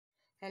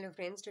Hello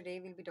friends,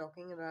 today we'll be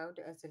talking about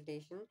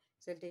siltation.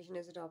 Siltation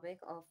is a topic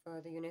of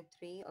the Unit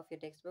 3 of your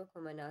textbook,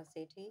 Menace,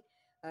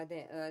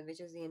 which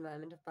is the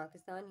environment of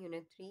Pakistan.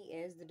 Unit 3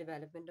 is the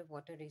development of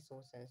water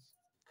resources.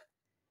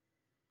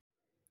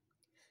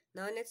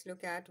 Now let's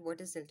look at what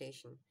is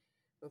siltation.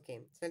 Okay,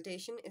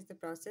 siltation is the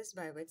process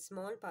by which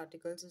small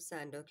particles of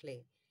sand or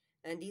clay,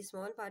 and these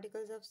small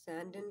particles of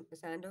sand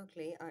or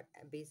clay are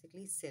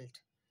basically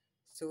silt.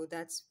 So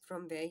that's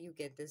from where you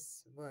get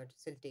this word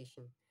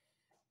siltation.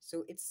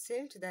 So it's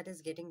silt that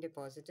is getting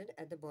deposited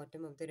at the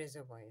bottom of the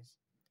reservoirs.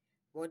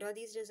 What are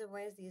these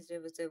reservoirs? These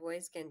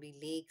reservoirs can be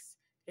lakes,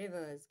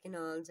 rivers,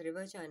 canals,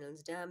 river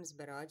channels, dams,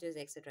 barrages,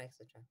 etc.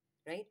 etc.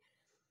 Right?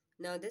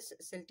 Now, this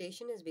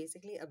siltation is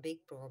basically a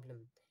big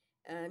problem,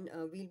 and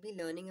we'll be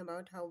learning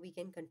about how we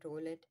can control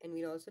it, and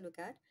we'll also look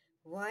at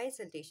why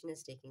siltation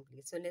is taking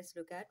place. So, let's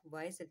look at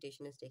why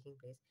siltation is taking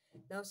place.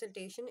 Now,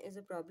 siltation is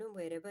a problem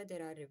wherever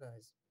there are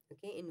rivers.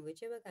 Okay, in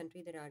whichever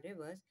country there are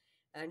rivers,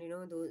 and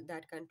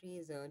that country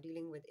is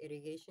dealing with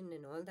irrigation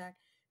and all that.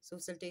 So,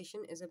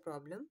 siltation is a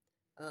problem,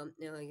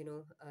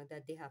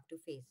 that they have to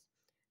face.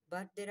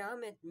 But there are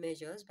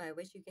measures by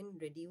which you can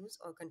reduce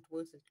or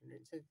control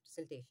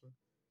siltation.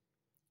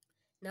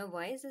 Now,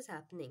 why is this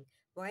happening?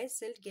 Why is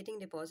silt getting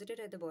deposited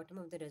at the bottom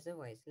of the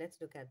reservoirs?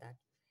 Let's look at that.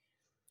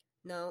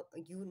 Now,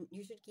 you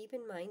should keep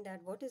in mind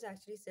that what is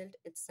actually silt?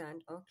 It's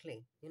sand or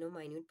clay,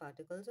 minute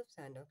particles of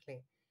sand or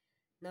clay.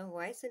 Now,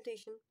 why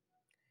siltation?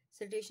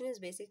 Siltation is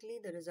basically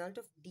the result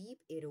of deep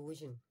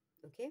erosion,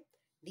 okay?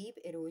 Deep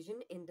erosion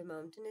in the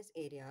mountainous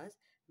areas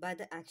by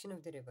the action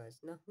of the rivers.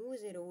 Now, who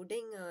is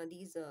eroding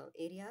these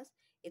areas?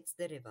 It's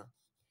the river.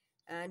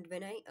 And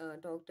when I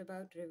talked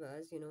about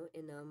rivers,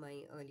 in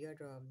my earlier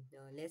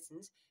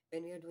lessons,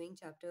 when we are doing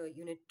chapter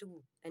unit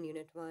 2 and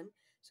unit 1,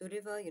 so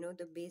river,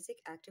 the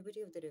basic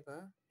activity of the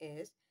river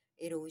is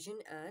erosion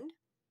and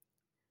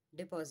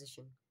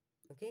deposition.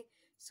 Okay,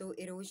 so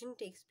erosion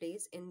takes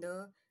place in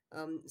the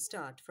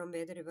start from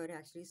where the river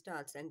actually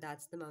starts, and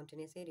that's the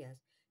mountainous areas.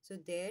 So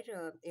there,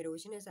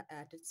 erosion is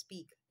at its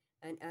peak,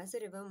 and as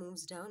the river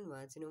moves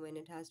downwards, when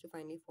it has to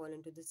finally fall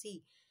into the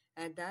sea,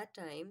 at that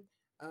time,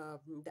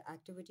 the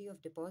activity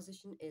of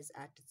deposition is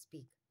at its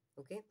peak.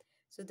 Okay,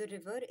 so the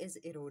river is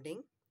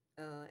eroding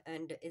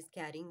and is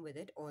carrying with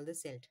it all the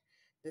silt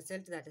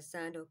that is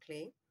sand or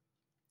clay,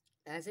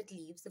 as it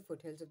leaves the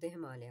foothills of the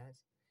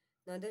Himalayas.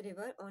 Now, the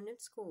river on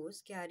its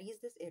course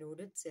carries this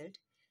eroded silt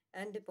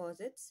and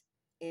deposits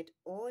it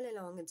all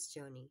along its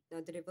journey.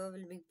 Now, the river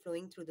will be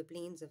flowing through the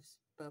plains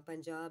of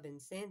Punjab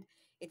and Sindh.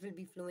 It will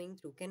be flowing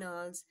through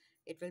canals.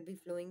 It will be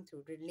flowing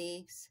through the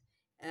lakes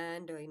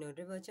and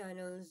river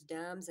channels,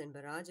 dams, and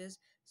barrages.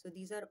 So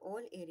these are all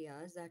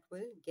areas that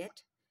will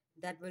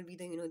be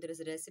there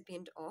is a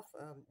recipient of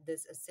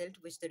this silt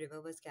which the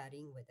river was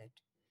carrying with it.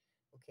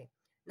 Okay.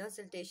 Now,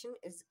 siltation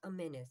is a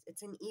menace.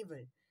 It's an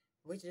evil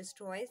which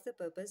destroys the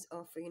purpose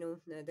of,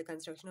 the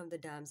construction of the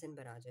dams and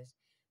barrages.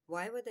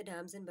 Why were the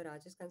dams and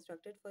barrages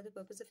constructed? For the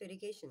purpose of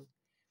irrigation.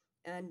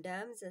 And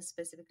dams,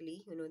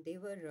 specifically,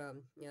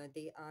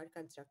 they are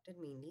constructed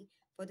mainly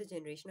for the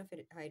generation of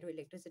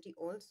hydroelectricity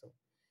also.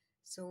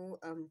 So,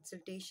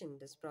 siltation,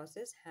 this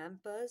process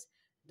hampers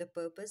the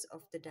purpose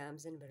of the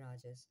dams and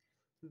barrages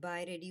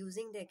by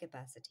reducing their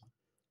capacity.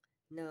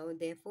 Now,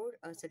 therefore,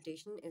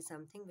 siltation is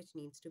something which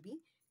needs to be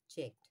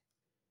checked.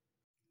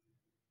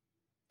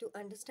 To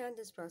understand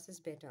this process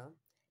better,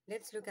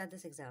 let's look at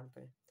this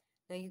example.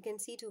 Now you can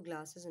see two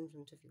glasses in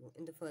front of you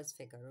in the first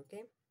figure,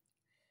 okay?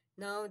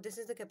 Now this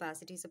is the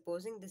capacity,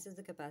 supposing this is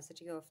the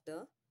capacity of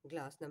the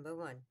glass number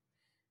 1.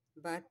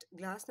 But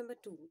glass number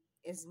 2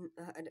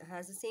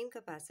 has the same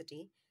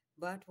capacity,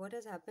 but what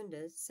has happened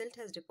is silt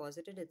has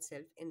deposited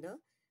itself in the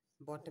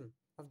bottom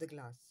of the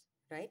glass,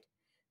 right?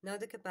 Now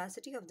the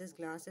capacity of this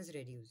glass is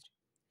reduced.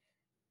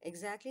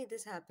 Exactly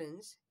this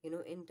happens,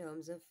 in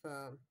terms of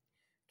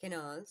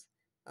canals,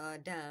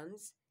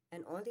 dams,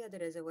 and all the other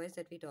reservoirs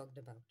that we talked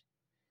about.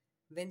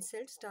 When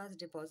silt starts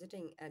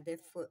depositing at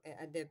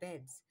at their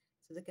beds,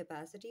 so the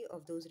capacity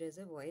of those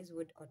reservoirs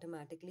would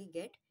automatically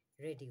get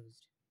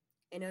reduced.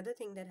 Another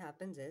thing that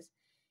happens is,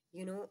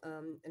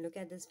 look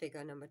at this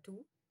figure number 2.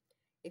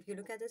 If you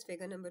look at this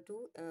figure number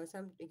 2,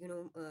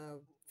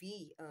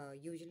 we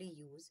usually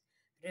use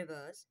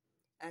rivers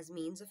as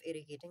means of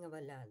irrigating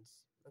our lands.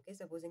 Okay,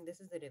 supposing this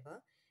is the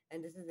river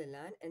and this is the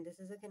land and this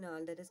is a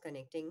canal that is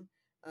connecting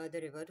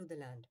the river to the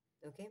land.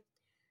 Okay,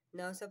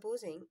 now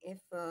supposing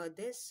if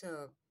this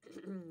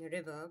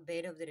river,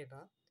 bed of the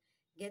river,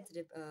 gets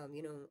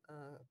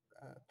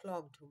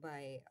clogged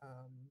by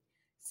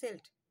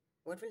silt,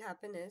 what will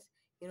happen is,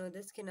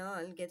 this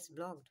canal gets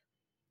blocked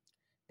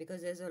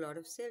because there's a lot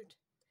of silt.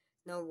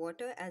 Now,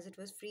 water, as it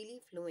was freely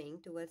flowing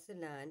towards the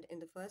land in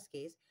the first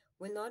case,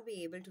 will not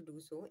be able to do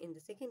so in the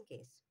second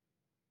case.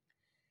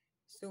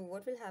 So,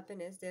 what will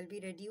happen is there'll be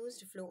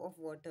reduced flow of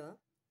water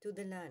to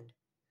the land.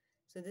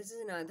 So, this is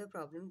another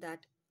problem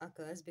that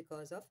occurs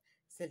because of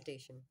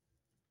siltation.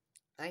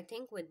 I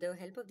think with the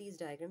help of these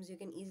diagrams, you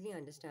can easily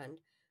understand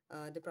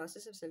the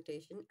process of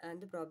siltation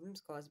and the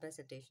problems caused by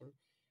siltation.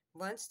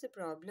 Once the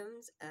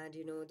problems and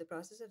the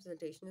process of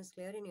siltation is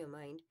clear in your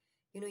mind,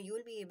 you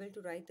will be able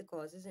to write the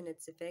causes and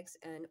its effects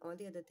and all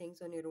the other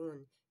things on your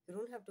own. You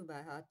don't have to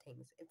buy hard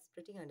things. It's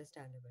pretty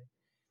understandable.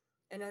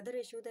 Another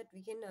issue that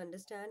we can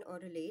understand or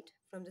relate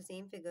from the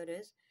same figure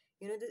is,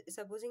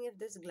 supposing if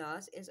this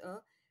glass is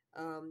a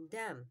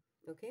dam,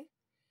 okay,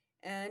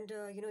 and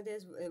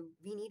there's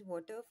we need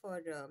water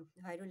for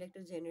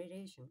hydroelectric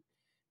generation.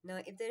 Now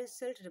if there is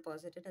silt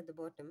deposited at the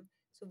bottom,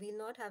 so we'll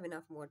not have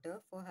enough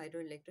water for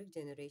hydroelectric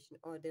generation,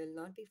 or there will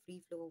not be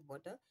free flow of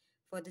water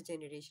for the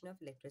generation of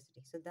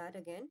electricity. So that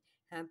again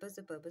hampers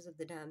the purpose of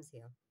the dams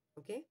here.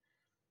 Okay,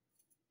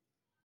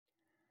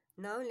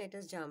 now let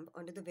us jump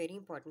onto the very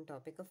important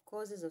topic of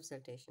causes of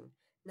siltation.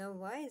 Now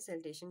why is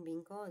siltation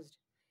being caused?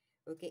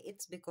 Okay,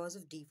 it's because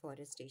of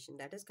deforestation,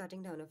 that is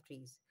cutting down of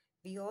trees.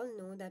 We all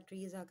know that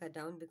trees are cut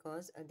down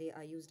because they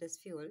are used as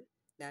fuel,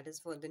 that is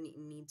for the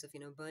needs of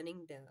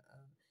burning the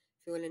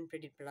fuel and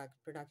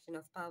production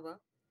of power,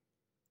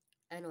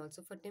 and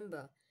also for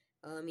timber,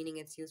 meaning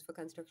it's used for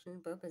constructional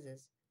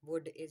purposes.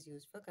 Wood is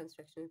used for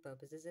constructional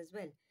purposes as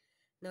well.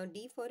 Now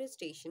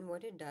deforestation,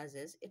 what it does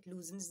is it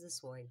loosens the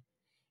soil.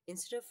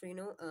 Instead of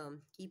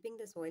keeping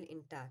the soil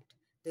intact,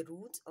 the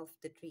roots of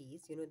the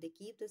trees, they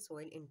keep the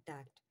soil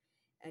intact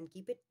and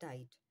keep it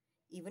tight.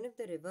 Even if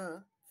the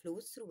river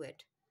flows through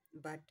it,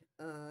 but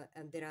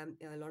and there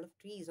are a lot of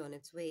trees on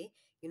its way,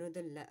 the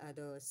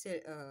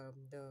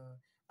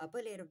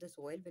upper layer of the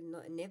soil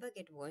will never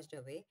get washed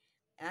away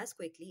as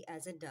quickly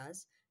as it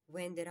does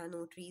when there are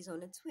no trees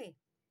on its way.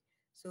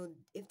 So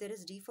if there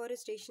is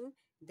deforestation,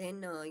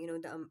 then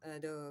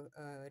the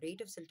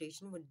rate of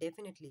siltation would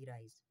definitely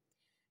rise.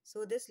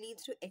 So this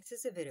leads to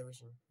excessive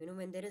erosion.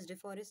 When there is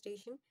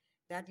deforestation,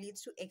 that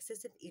leads to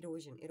excessive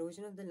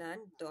erosion of the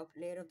land, top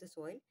layer of the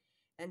soil,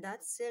 and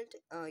that silt,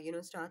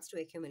 starts to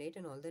accumulate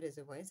in all the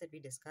reservoirs that we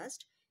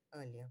discussed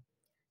earlier.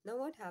 Now,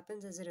 what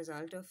happens as a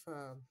result of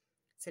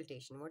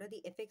siltation? What are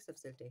the effects of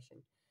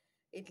siltation?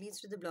 It leads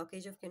to the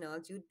blockage of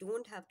canals. You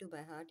don't have to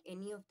by heart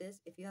any of this.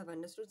 If you have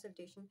understood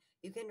siltation,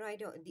 you can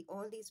write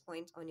all these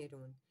points on your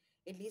own.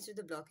 It leads to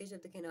the blockage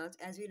of the canals,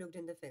 as we looked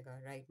in the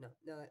figure right now,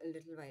 a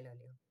little while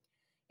earlier.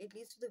 It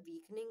leads to the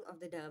weakening of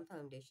the dam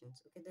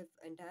foundations. Okay, the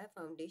entire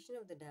foundation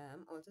of the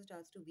dam also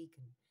starts to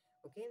weaken.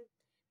 Okay,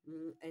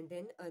 and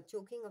then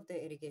choking of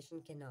the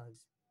irrigation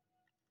canals.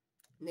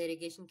 The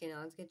irrigation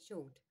canals get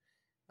choked.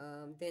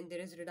 Then there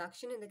is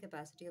reduction in the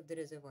capacity of the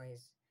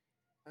reservoirs.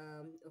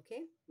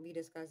 Okay, we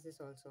discussed this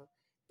also.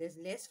 There's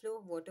less flow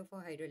of water for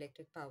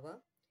hydroelectric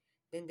power.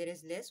 Then there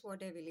is less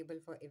water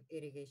available for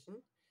irrigation.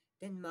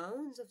 Then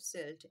mounds of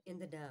silt in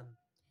the dam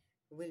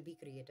will be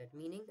created,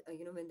 meaning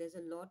when there's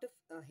a lot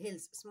of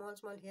hills, small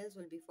hills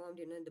will be formed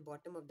in the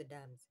bottom of the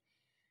dams.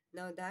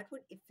 Now that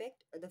would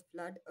affect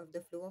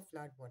the flow of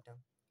flood water,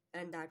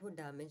 and that would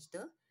damage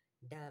the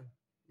dam,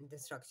 the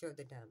structure of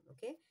the dam.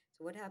 Okay,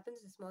 so what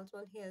happens is small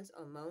hills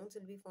or mounds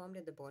will be formed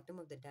at the bottom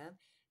of the dam,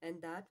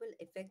 and that will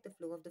affect the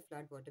flow of the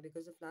flood water,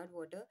 because the flood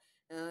water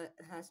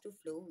has to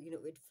flow,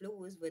 it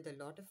flows with a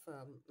lot of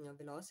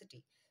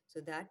velocity,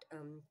 so that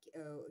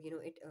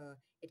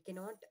it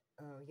cannot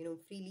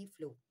freely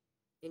flow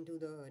into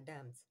the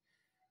dams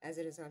as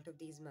a result of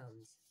these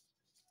mounds.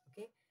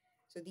 Okay,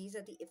 so these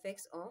are the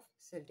effects of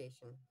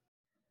siltation.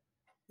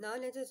 Now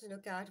let us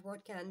look at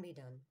what can be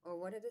done, or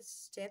what are the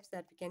steps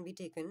that can be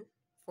taken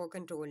for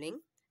controlling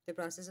the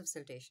process of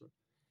siltation.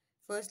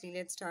 Firstly,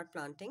 let's start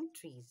planting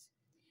trees.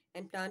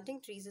 And planting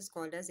trees is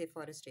called as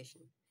afforestation.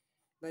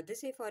 But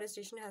this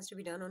afforestation has to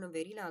be done on a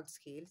very large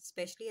scale,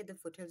 especially at the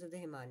foothills of the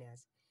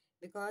Himalayas.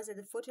 Because at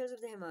the foothills of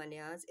the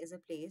Himalayas is a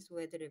place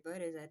where the river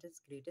is at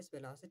its greatest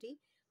velocity,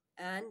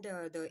 and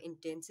the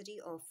intensity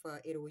of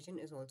erosion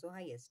is also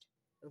highest.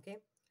 Okay,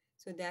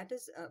 so that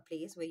is a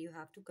place where you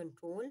have to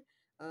control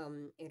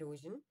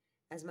erosion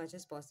as much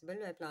as possible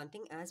by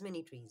planting as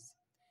many trees.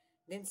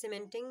 Then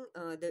cementing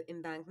the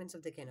embankments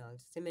of the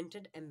canals,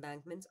 cemented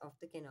embankments of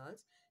the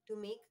canals to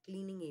make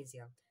cleaning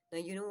easier. Now,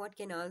 you know what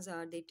canals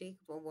are? They take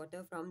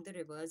water from the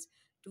rivers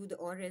to the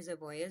or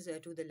reservoirs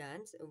to the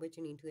lands which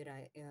you need to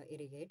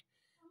irrigate.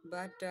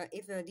 But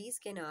if these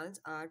canals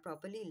are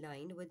properly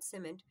lined with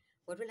cement,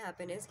 what will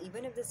happen is,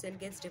 even if the silt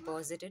gets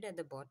deposited at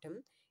the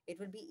bottom, it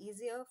will be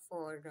easier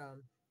for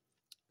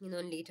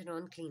later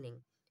on cleaning.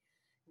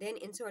 Then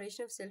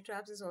installation of silt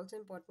traps is also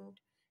important,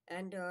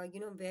 and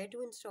where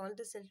to install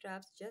the silt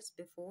traps just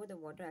before the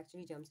water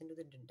actually jumps into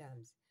the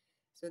dams.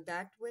 So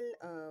that will,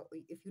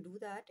 if you do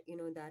that,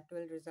 that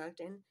will result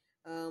in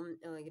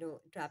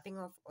trapping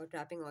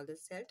all the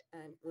silt,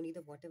 and only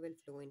the water will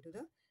flow into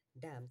the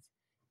dams.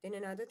 Then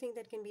another thing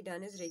that can be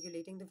done is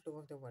regulating the flow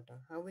of the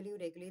water. How will you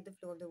regulate the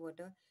flow of the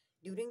water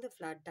during the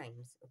flood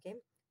times? Okay,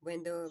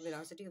 when the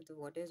velocity of the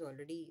water is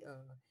already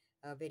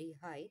very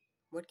high,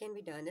 what can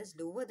be done is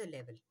lower the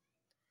level.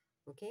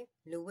 Okay,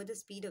 lower the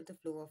speed of the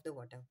flow of the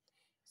water.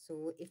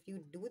 So if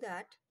you do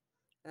that,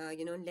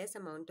 less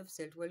amount of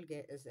silt will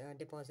get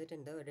deposit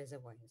in the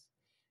reservoirs.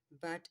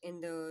 But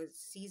in the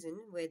season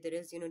where there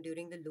is,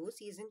 during the low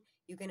season,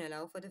 you can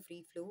allow for the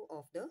free flow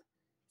of the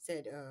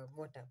said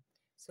water.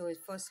 So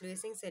it's for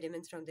sluicing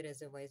sediments from the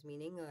reservoirs,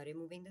 meaning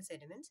removing the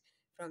sediments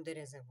from the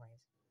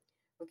reservoirs.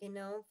 Okay,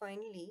 now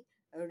finally,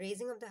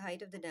 raising of the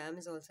height of the dam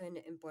is also an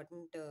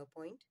important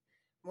point.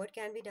 What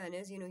can be done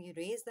is, you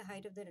raise the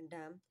height of the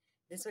dam.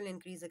 This will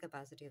increase the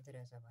capacity of the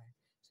reservoir.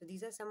 So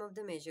these are some of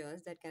the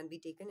measures that can be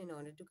taken in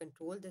order to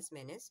control this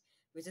menace,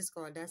 which is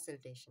called as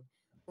siltation.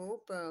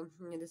 Hope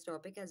this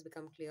topic has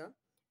become clear,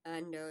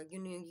 and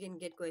you can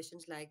get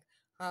questions like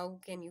how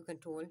can you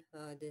control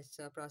this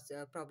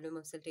problem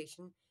of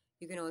siltation.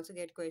 You can also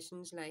get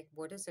questions like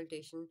what is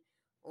siltation,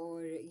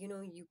 or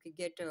you could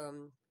get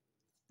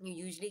you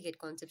usually get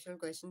conceptual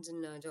questions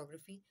in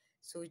geography.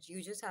 So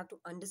you just have to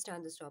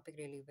understand this topic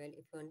really well.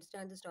 If you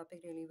understand this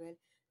topic really well,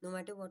 no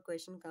matter what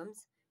question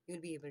comes,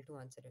 you'll be able to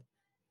answer it.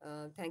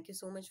 Thank you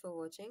so much for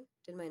watching.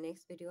 Till my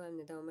next video, I'm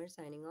Nida Umar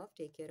signing off.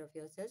 Take care of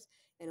yourselves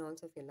and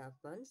also of your loved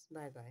ones.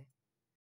 Bye bye.